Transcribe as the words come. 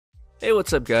Hey,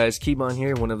 what's up guys? Keybon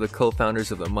here, one of the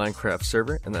co-founders of the MyneCraft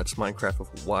server, and that's Minecraft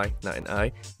with Y, not an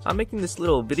I. I'm making this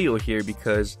little video here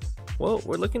because, well,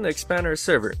 we're looking to expand our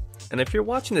server. And if you're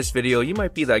watching this video, you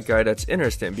might be that guy that's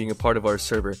interested in being a part of our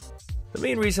server. The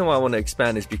main reason why I want to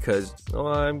expand is because, well,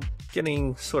 I'm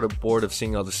getting sort of bored of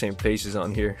seeing all the same faces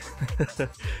on here.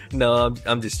 No,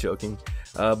 I'm just joking.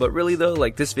 But really though,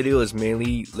 like, this video is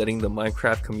mainly letting the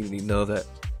Minecraft community know that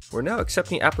we're now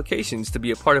accepting applications to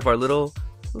be a part of our little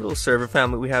server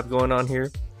family we have going on here.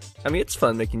 I mean, it's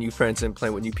fun making new friends and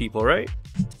playing with new people, right?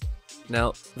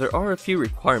 Now, there are a few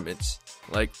requirements.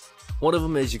 Like, one of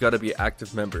them is you gotta be an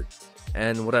active member.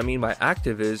 And what I mean by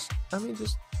active is,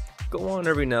 just go on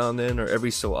every now and then or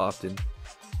every so often.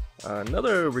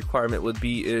 Another requirement would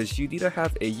be is you need to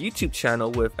have a YouTube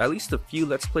channel with at least a few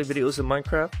Let's Play videos in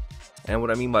Minecraft. And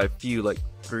what I mean by a few, like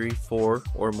 3, 4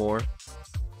 or more.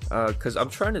 Because I'm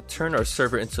trying to turn our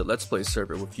server into a Let's Play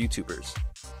server with YouTubers.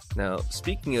 Now,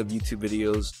 speaking of YouTube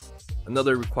videos,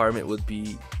 another requirement would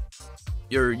be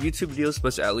your YouTube videos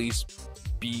must at least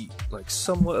be like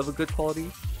somewhat of a good quality.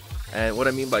 And what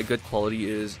I mean by good quality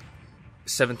is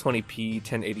 720p,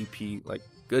 1080p, like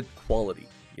good quality,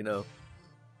 you know.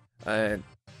 And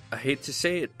I hate to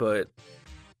say it, but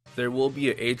there will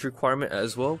be an age requirement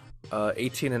as well,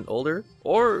 18 and older,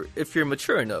 or if you're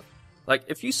mature enough. Like,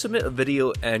 if you submit a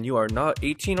video and you are not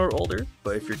 18 or older,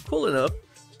 but if you're cool enough,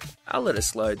 I'll let it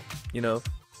slide, you know.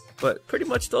 But pretty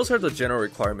much those are the general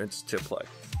requirements to apply.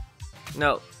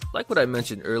 Now, like what I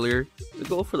mentioned earlier, the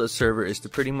goal for the server is to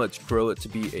pretty much grow it to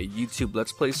be a YouTube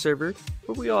Let's Play server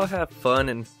where we all have fun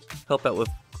and help out with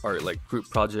our like group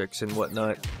projects and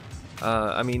whatnot.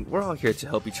 We're all here to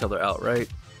help each other out, right?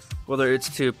 Whether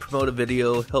it's to promote a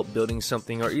video, help building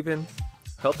something, or even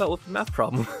help out with a math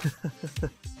problem.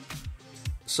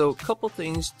 So, a couple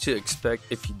things to expect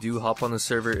if you do hop on the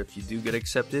server, if you do get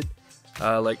accepted.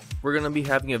 Like, we're going to be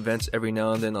having events every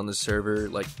now and then on the server,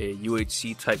 like a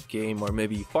UHC type game, or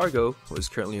maybe Fargo, who is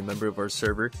currently a member of our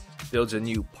server, builds a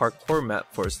new parkour map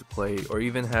for us to play, or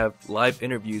even have live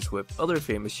interviews with other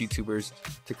famous YouTubers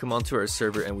to come onto our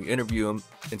server and we interview them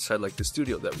inside like the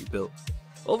studio that we built.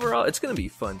 Overall, it's going to be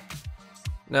fun.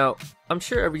 Now, I'm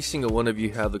sure every single one of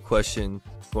you have the question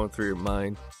going through your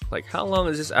mind, like, how long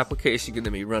is this application going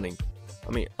to be running?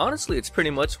 I mean, honestly, it's pretty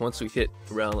much once we hit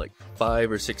around like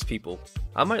 5 or 6 people.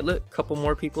 I might let a couple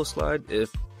more people slide if,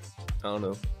 I don't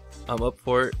know, I'm up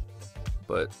for it,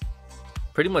 but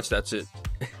pretty much that's it.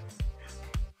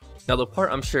 Now, the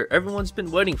part I'm sure everyone's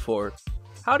been waiting for,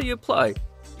 how do you apply?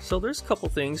 So there's a couple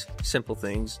things, simple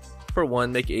things. For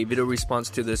one, make a video response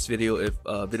to this video if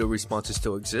video responses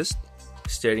still exist,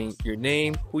 stating your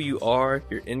name, who you are,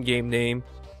 your in-game name,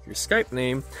 your Skype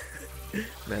name,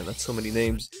 man, that's so many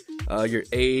names, your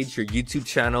age, your YouTube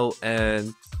channel,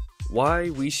 and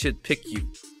why we should pick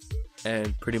you.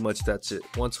 And pretty much that's it.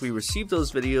 Once we receive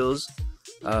those videos,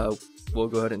 we'll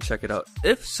go ahead and check it out.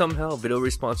 If somehow video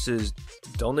responses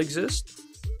don't exist,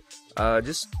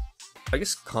 just, I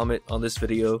guess, comment on this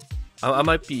video. I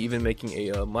might be even making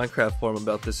a Minecraft forum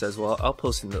about this as well. I'll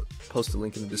post a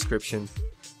link in the description.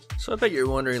 So I bet you're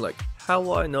wondering, like, how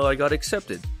will I know I got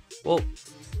accepted? Well,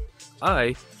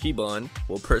 I, Keybon,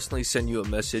 will personally send you a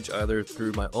message either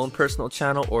through my own personal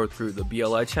channel or through the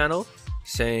TheBLIchannel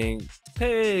saying,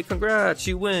 hey, congrats,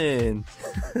 you win.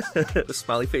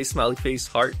 Smiley face,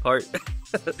 heart, heart.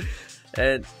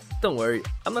 And don't worry,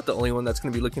 I'm not the only one that's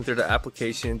going to be looking through the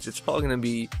applications. It's probably going to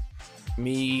be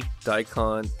me,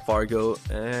 Daikon, Fargo,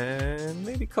 and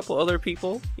maybe a couple other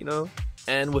people, you know.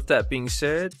 And with that being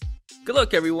said, good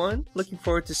luck everyone. Looking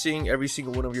forward to seeing every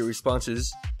single one of your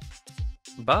responses.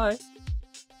 Bye.